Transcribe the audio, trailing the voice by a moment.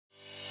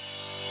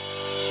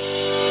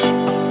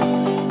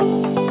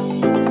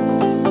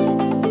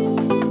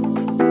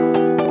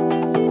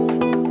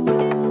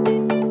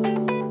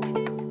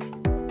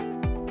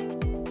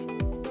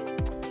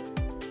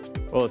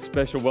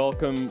Special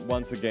welcome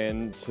once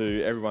again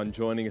to everyone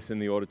joining us in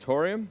the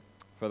auditorium,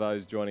 for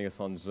those joining us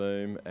on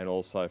Zoom, and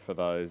also for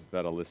those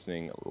that are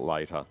listening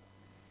later.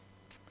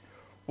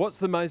 What's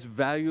the most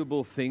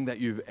valuable thing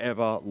that you've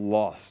ever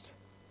lost?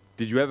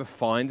 Did you ever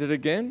find it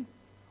again,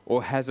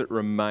 or has it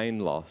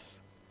remained lost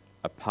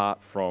apart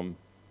from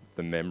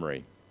the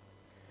memory?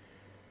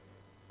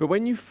 But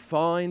when you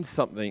find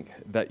something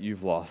that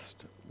you've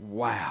lost,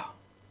 wow,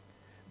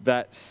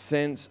 that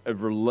sense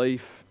of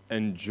relief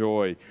and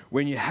joy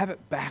when you have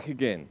it back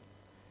again.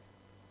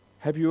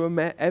 Have you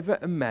ever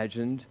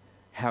imagined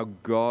how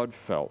God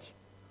felt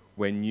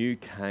when you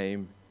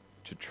came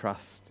to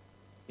trust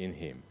in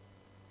Him?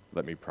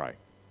 Let me pray.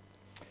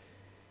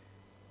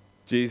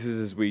 Jesus,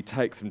 as we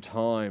take some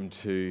time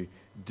to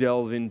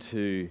delve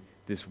into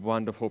this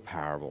wonderful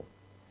parable,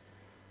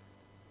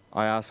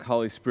 I ask,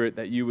 Holy Spirit,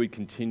 that you would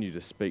continue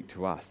to speak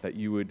to us, that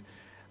you would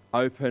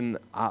open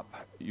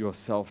up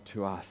yourself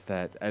to us,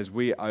 that as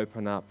we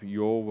open up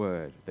your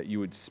word, that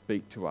you would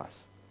speak to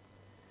us,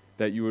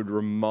 that you would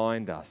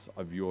remind us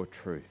of your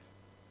truth,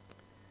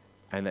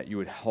 and that you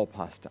would help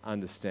us to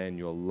understand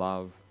your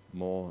love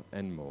more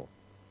and more.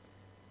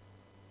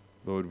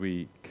 Lord,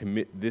 we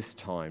commit this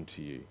time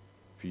to you,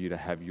 for you to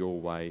have your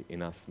way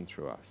in us and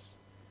through us.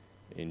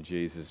 In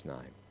Jesus'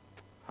 name,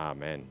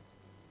 amen.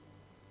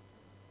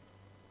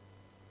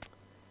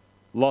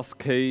 Lost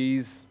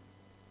keys,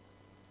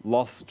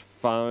 lost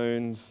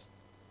phones,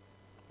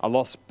 a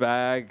lost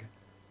bag,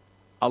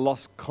 a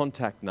lost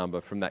contact number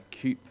from that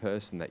cute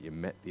person that you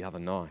met the other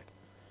night.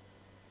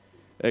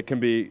 It can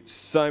be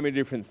so many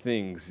different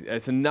things.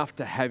 It's enough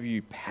to have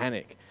you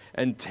panic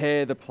and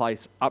tear the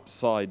place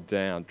upside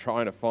down,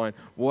 trying to find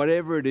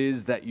whatever it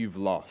is that you've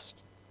lost.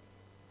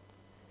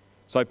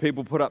 So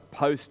people put up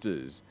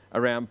posters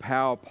around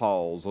power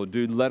poles or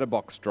do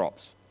letterbox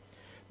drops,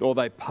 or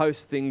they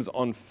post things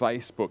on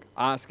Facebook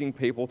asking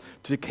people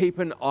to keep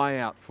an eye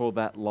out for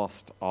that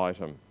lost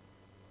item.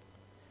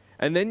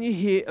 And then you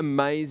hear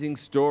amazing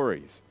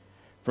stories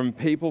from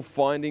people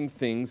finding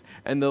things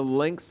and the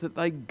lengths that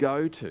they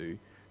go to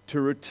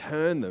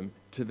return them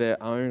to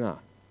their owner.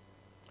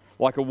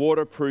 Like a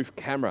waterproof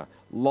camera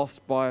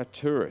lost by a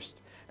tourist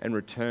and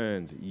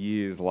returned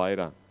years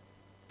later.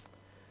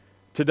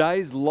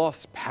 Today's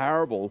lost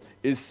parable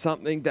is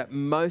something that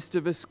most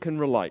of us can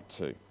relate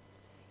to.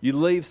 You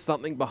leave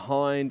something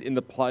behind in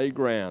the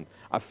playground,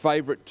 a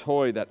favourite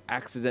toy that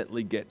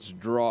accidentally gets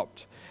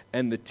dropped,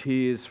 and the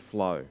tears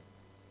flow.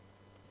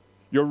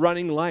 You're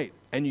running late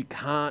and you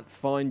can't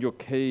find your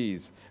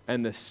keys,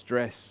 and the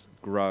stress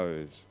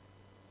grows.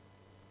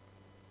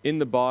 In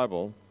the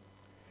Bible,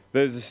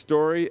 there's a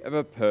story of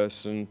a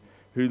person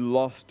who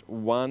lost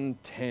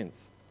 1/10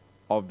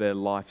 of their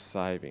life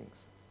savings.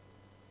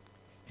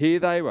 Here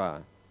they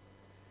were,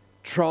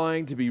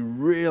 trying to be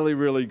really,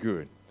 really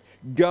good,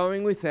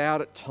 going without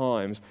at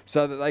times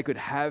so that they could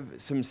have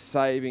some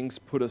savings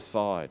put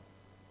aside.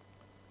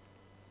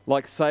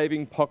 Like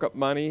saving pocket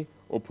money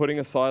or putting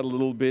aside a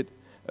little bit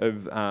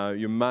of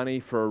your money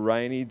for a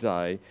rainy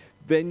day,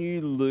 then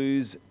you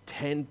lose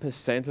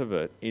 10% of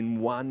it in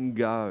one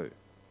go.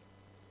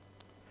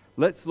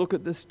 Let's look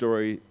at the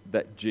story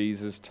that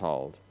Jesus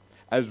told,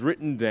 as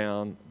written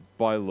down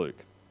by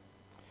Luke.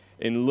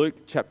 In Luke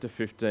chapter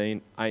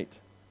 15, 8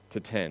 to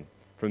 10,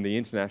 from the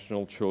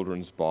International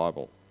Children's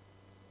Bible.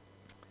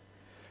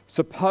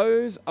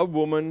 Suppose a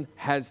woman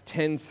has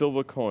 10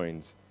 silver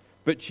coins,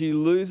 but she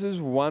loses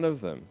one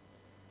of them.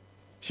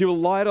 She will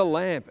light a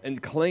lamp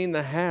and clean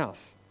the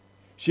house.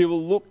 She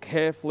will look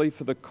carefully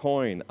for the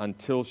coin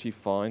until she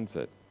finds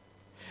it.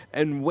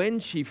 And when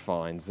she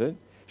finds it,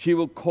 she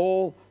will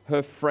call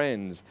her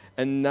friends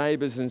and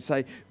neighbors and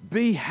say,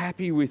 "Be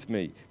happy with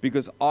me,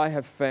 because I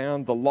have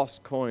found the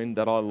lost coin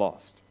that I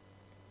lost."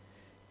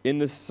 In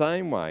the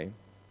same way,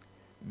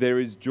 there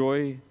is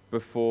joy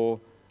before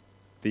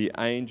the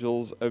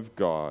angels of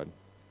God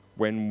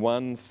when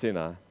one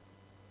sinner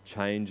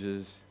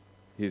changes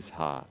his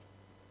heart.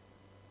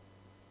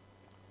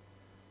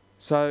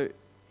 So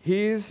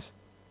here's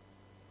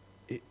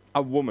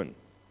a woman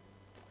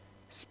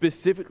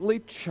specifically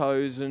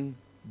chosen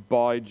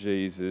by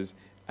Jesus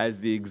as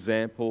the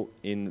example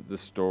in the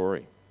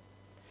story.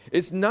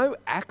 It's no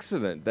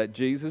accident that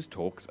Jesus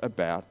talks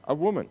about a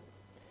woman.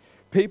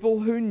 People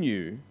who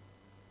knew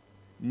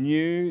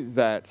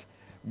that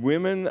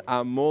women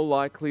are more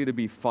likely to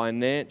be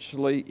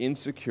financially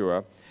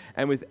insecure,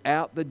 and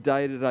without the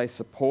day-to-day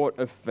support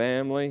of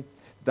family,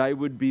 they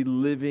would be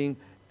living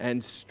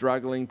and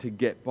struggling to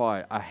get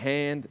by, a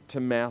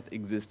hand-to-mouth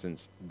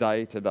existence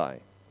day to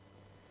day.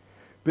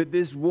 But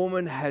this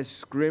woman has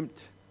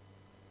scrimped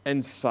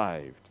and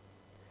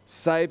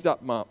saved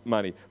up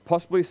money,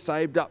 possibly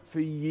saved up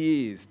for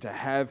years to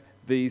have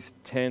these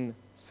 10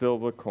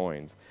 silver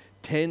coins,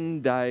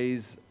 10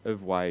 days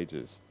of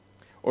wages.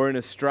 Or in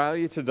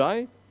Australia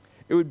today,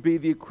 it would be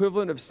the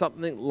equivalent of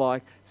something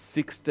like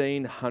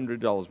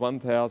 $1,600,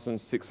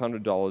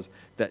 $1,600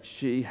 that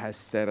she has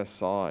set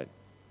aside.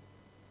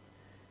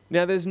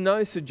 Now, there's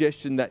no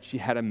suggestion that she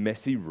had a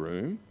messy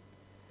room,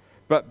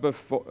 But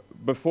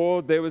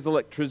before there was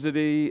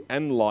electricity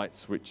and light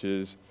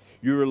switches,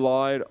 you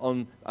relied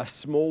on a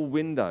small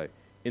window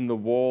in the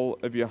wall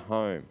of your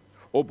home,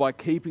 or by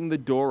keeping the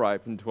door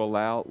open to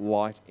allow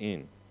light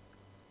in.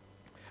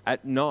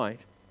 At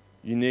night,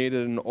 you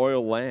needed an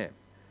oil lamp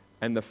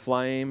and the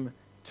flame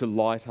to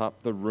light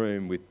up the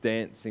room with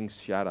dancing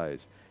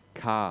shadows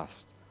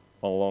cast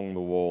along the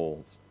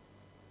walls.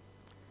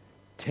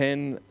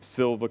 10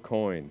 silver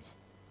coins,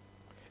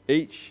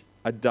 each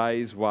a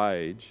day's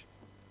wage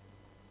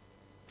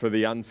for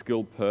the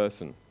unskilled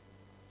person.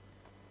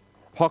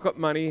 Pocket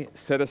money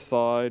set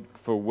aside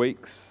for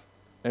weeks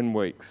and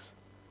weeks.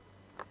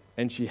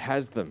 And she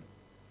has them,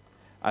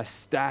 a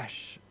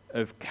stash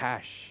of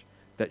cash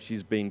that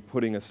she's been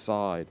putting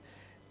aside.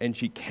 And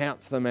she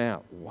counts them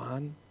out.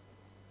 1,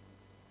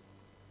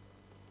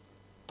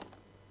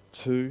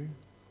 2,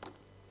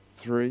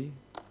 3,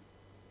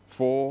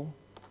 4.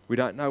 We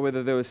don't know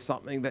whether there was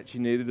something that she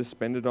needed to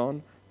spend it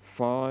on.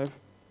 5,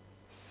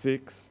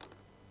 6,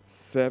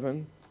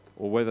 7,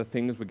 or whether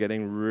things were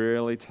getting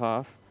really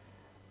tough.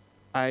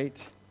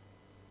 8,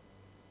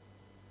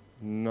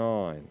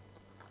 9.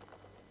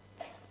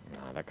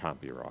 No, that can't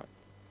be right.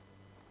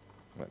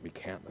 Let me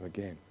count them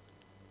again.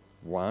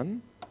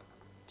 1,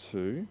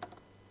 2,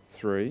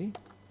 3,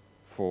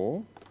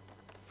 4,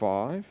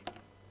 5,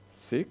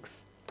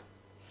 6,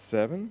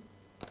 7,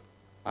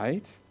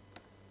 8,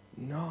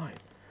 9.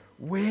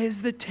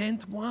 Where's the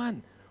 10th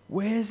one?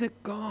 Where's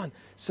it gone?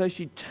 So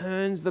she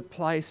turns the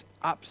place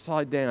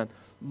upside down,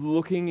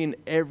 looking in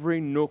every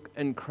nook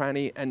and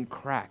cranny and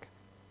crack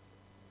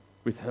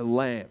with her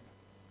lamp,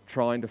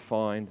 trying to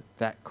find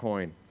that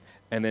coin.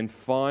 And then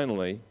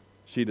finally,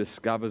 she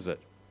discovers it.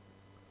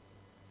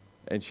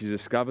 And she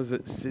discovers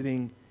it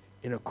sitting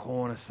in a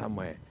corner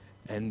somewhere.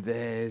 And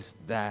there's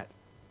that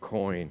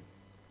coin.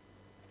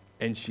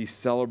 And she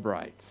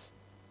celebrates.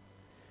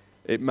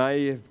 It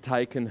may have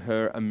taken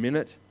her a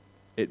minute.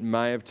 It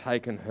may have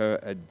taken her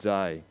a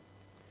day.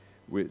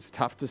 It's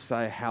tough to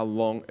say how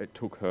long it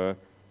took her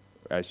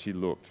as she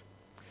looked.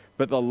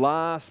 But the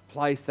last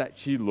place that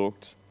she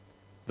looked,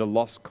 the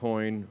lost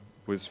coin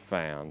was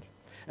found.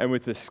 And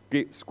with a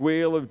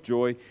squeal of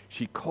joy,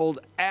 she called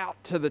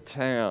out to the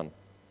town.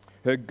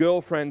 Her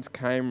girlfriends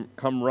come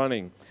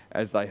running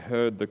as they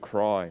heard the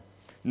cry.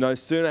 No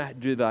sooner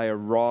do they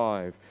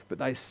arrive, but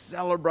they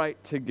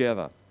celebrate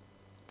together.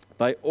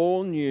 They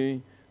all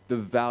knew the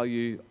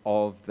value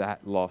of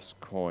that lost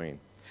coin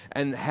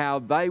and how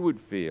they would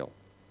feel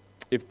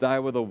if they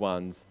were the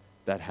ones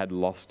that had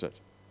lost it.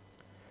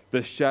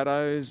 The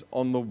shadows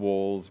on the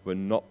walls were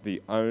not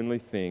the only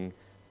thing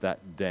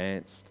that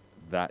danced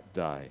that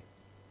day.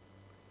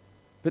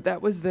 But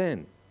that was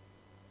then.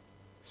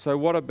 So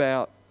what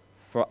about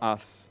for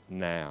us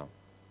now?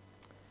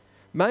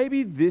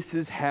 Maybe this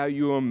is how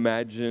you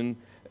imagine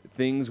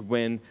things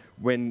when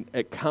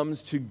it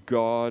comes to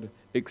God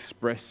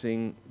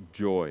expressing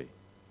joy.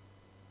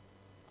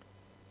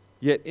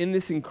 Yet in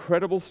this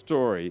incredible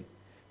story,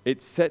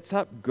 it sets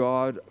up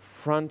God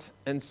front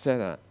and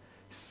center,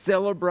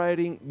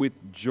 celebrating with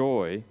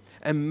joy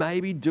and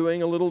maybe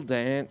doing a little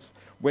dance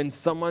when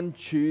someone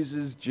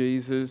chooses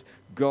Jesus,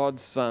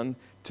 God's Son,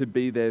 to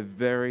be their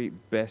very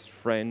best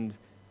friend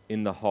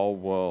in the whole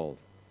world.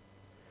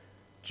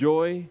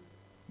 Joy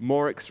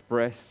more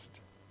expressed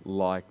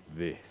like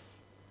this.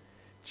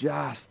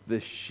 Just the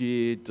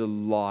sheer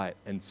delight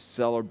and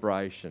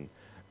celebration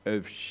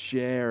of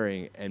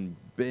sharing and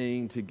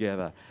being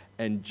together,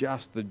 and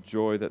just the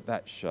joy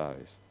that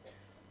shows.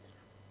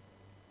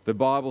 The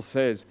Bible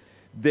says,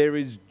 there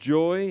is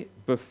joy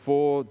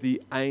before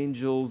the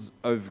angels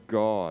of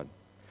God.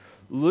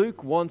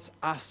 Luke wants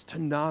us to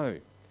know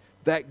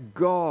that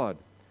God,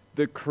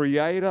 the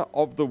creator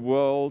of the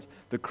world,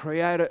 the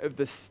creator of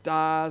the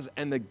stars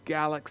and the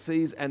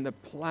galaxies and the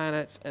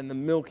planets and the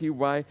Milky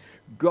Way,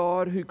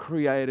 God who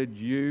created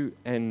you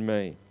and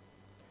me,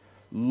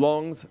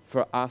 longs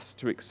for us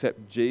to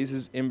accept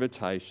Jesus'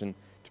 invitation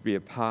to be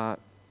a part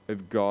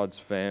of God's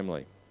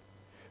family.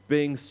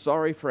 Being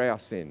sorry for our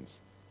sins,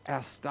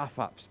 our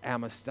stuff-ups, our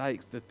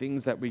mistakes, the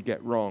things that we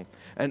get wrong,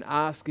 and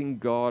asking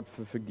God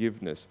for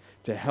forgiveness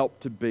to help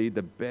to be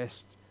the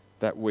best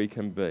that we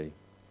can be.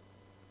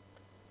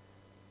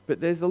 But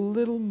there's a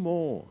little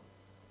more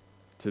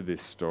to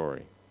this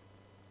story.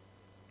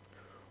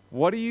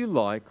 What do you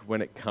like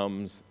when it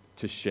comes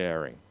to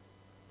sharing?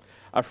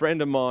 A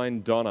friend of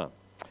mine, Donna,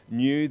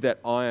 knew that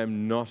I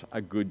am not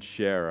a good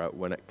sharer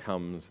when it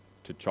comes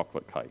to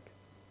chocolate cake.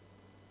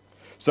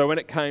 So when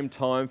it came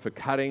time for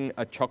cutting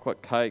a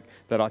chocolate cake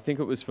that I think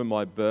it was for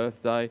my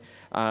birthday,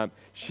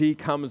 she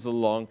comes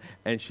along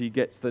and she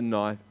gets the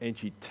knife and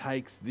she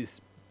takes this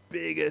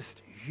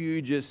biggest,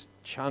 hugest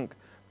chunk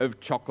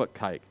of chocolate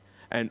cake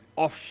and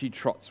off she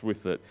trots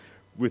with it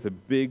with a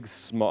big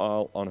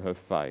smile on her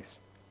face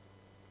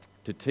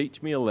to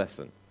teach me a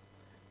lesson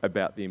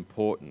about the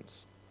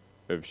importance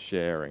of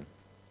sharing.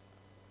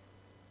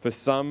 For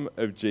some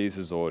of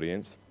Jesus'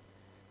 audience,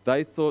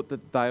 they thought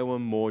that they were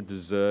more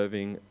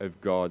deserving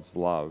of God's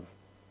love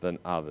than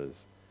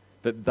others,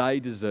 that they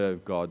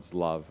deserve God's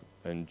love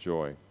and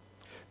joy.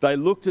 They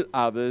looked at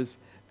others,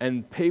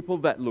 and people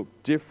that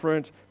looked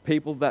different,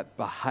 people that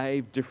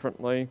behaved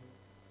differently.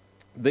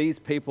 These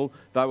people,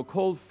 they were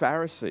called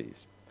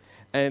Pharisees.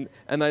 And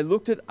they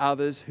looked at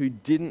others who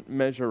didn't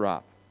measure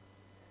up,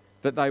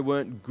 that they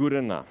weren't good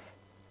enough,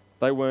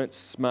 they weren't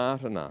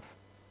smart enough,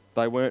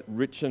 they weren't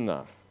rich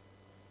enough,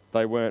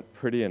 they weren't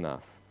pretty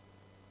enough.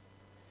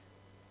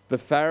 The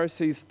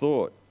Pharisees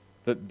thought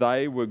that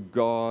they were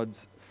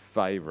God's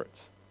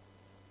favourites.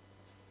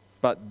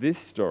 But this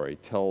story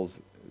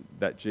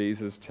that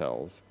Jesus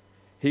tells,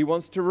 he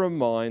wants to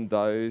remind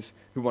those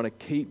who want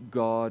to keep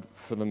God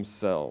for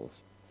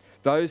themselves,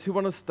 those who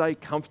want to stay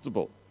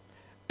comfortable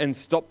and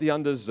stop the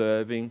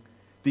undeserving,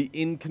 the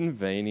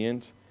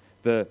inconvenient,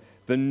 the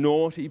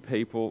naughty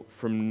people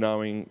from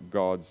knowing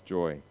God's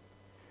joy.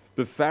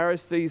 The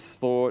Pharisees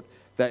thought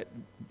that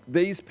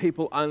these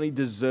people only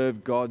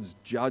deserve God's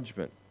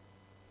judgment,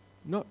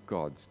 not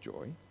God's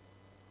joy.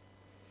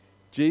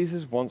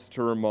 Jesus wants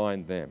to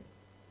remind them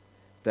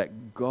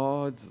that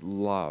God's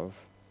love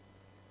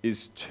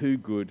is too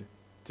good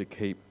to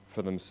keep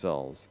for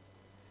themselves,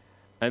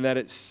 and that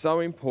it's so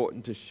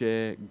important to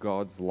share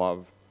God's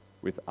love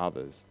with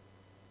others.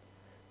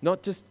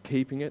 Not just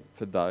keeping it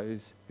for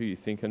those who you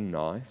think are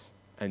nice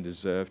and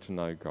deserve to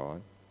know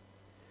God,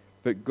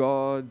 but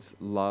God's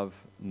love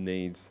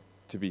needs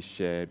to be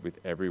shared with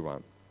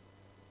everyone,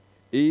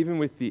 even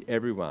with the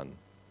everyone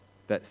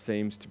that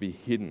seems to be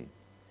hidden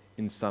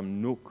in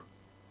some nook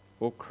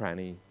or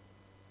cranny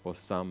or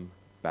some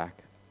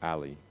back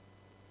alley.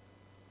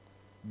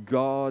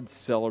 God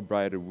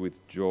celebrated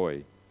with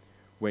joy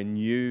when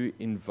you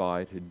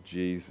invited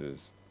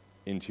Jesus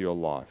into your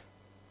life.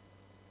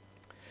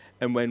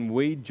 And when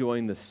we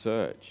join the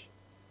search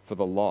for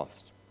the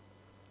lost,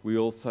 we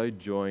also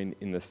join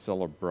in the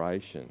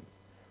celebration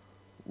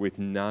with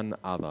none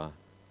other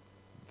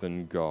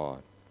than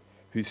God,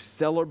 who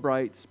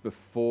celebrates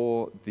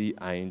before the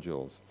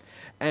angels.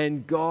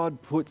 And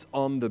God puts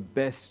on the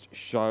best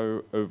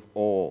show of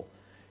all,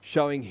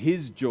 showing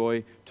his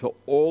joy to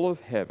all of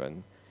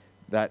heaven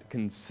that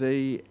can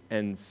see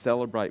and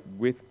celebrate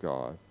with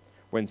God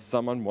when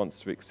someone wants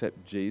to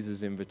accept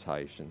Jesus'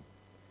 invitation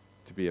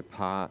to be a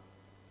part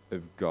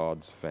of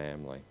God's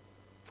family.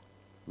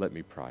 Let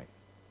me pray.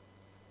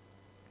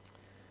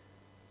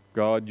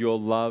 God, your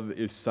love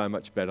is so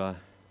much better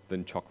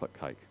than chocolate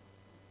cake.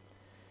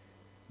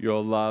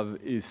 Your love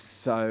is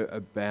so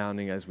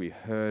abounding, as we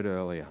heard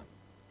earlier.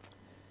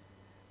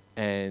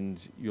 And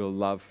your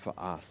love for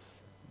us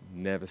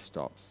never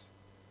stops.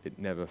 It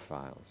never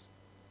fails.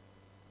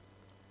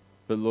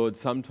 But Lord,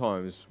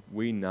 sometimes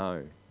we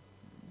know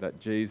that,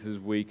 Jesus,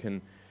 we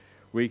can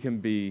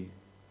be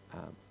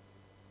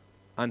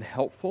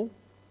unhelpful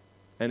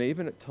and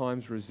even at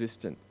times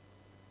resistant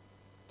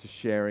to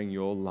sharing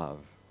your love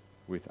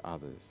with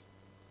others.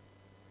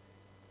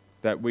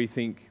 That we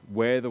think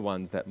we're the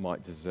ones that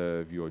might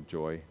deserve your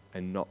joy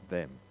and not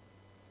them.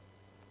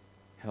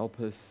 Help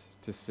us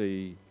to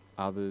see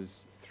others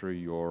through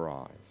your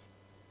eyes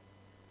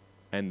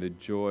and the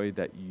joy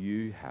that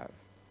you have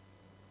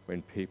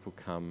when people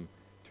come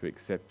to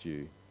accept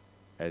you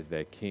as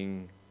their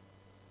King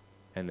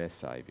and their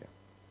Saviour.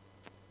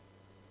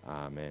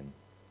 Amen.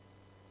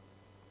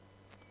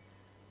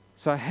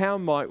 So how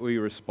might we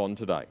respond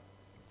today?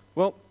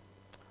 Well,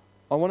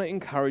 I want to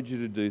encourage you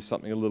to do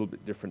something a little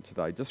bit different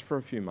today, just for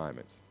a few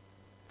moments.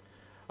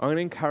 I'm going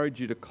to encourage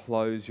you to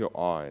close your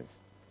eyes.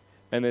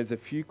 And there's a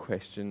few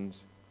questions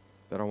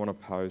that I want to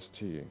pose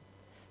to you.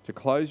 To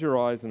close your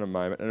eyes in a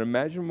moment and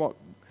imagine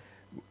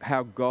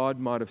how God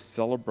might have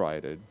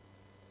celebrated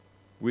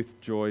with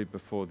joy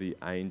before the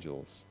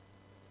angels.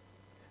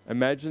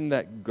 Imagine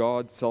that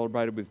God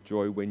celebrated with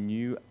joy when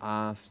you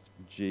asked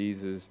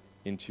Jesus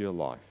into your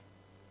life.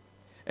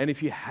 And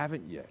if you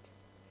haven't yet,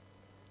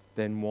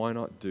 then why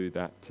not do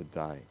that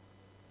today?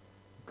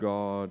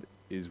 God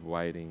is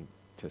waiting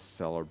to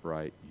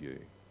celebrate you.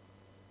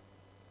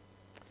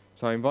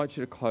 So I invite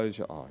you to close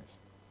your eyes.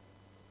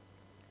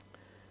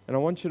 And I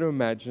want you to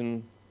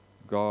imagine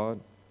God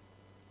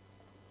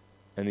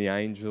and the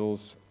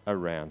angels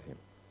around him.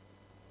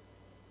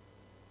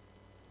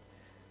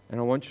 And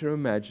I want you to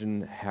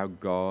imagine how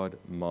God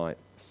might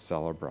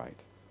celebrate.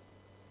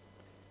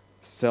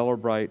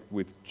 Celebrate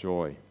with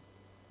joy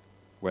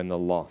when the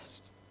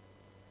lost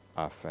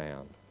are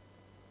found.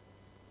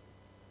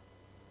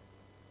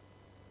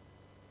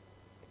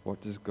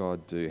 What does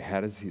God do?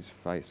 How does his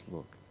face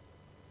look?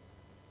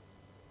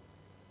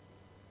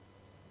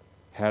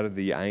 How do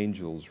the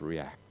angels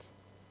react?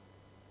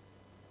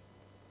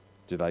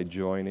 Do they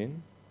join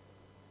in?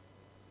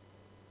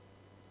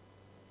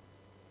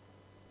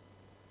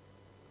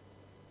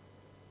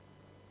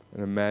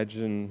 And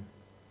imagine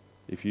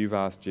if you've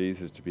asked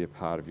Jesus to be a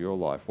part of your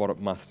life, what it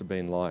must have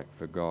been like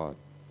for God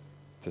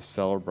to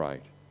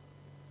celebrate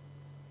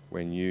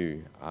when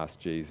you asked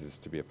Jesus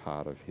to be a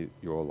part of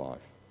your life.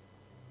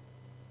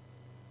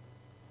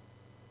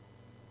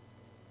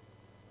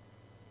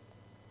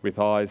 With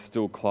eyes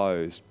still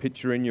closed,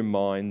 picture in your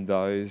mind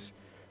those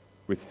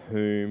with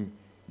whom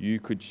you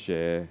could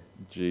share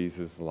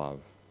Jesus' love.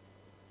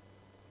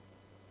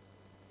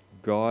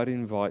 God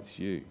invites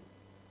you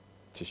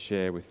to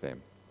share with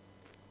them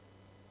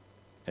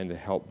and to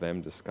help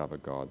them discover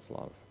God's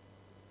love.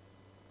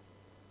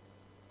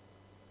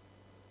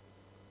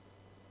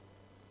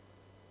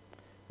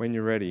 When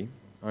you're ready,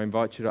 I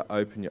invite you to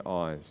open your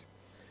eyes.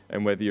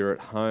 And whether you're at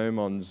home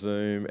on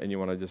Zoom and you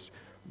want to just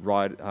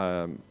write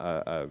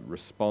a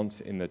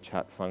response in the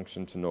chat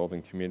function to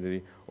Northern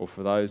Community, or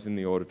for those in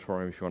the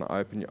auditorium, if you want to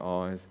open your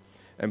eyes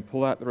and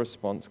pull out the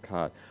response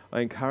card,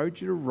 I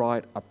encourage you to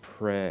write a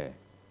prayer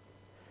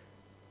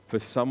for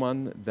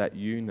someone that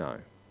you know,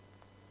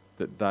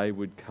 that they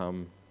would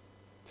come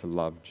to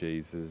love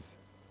Jesus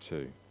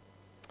too.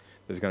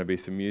 There's going to be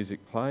some music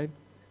played,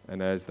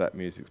 and as that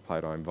music's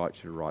played, I invite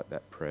you to write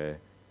that prayer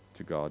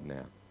to God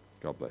now.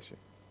 God bless you.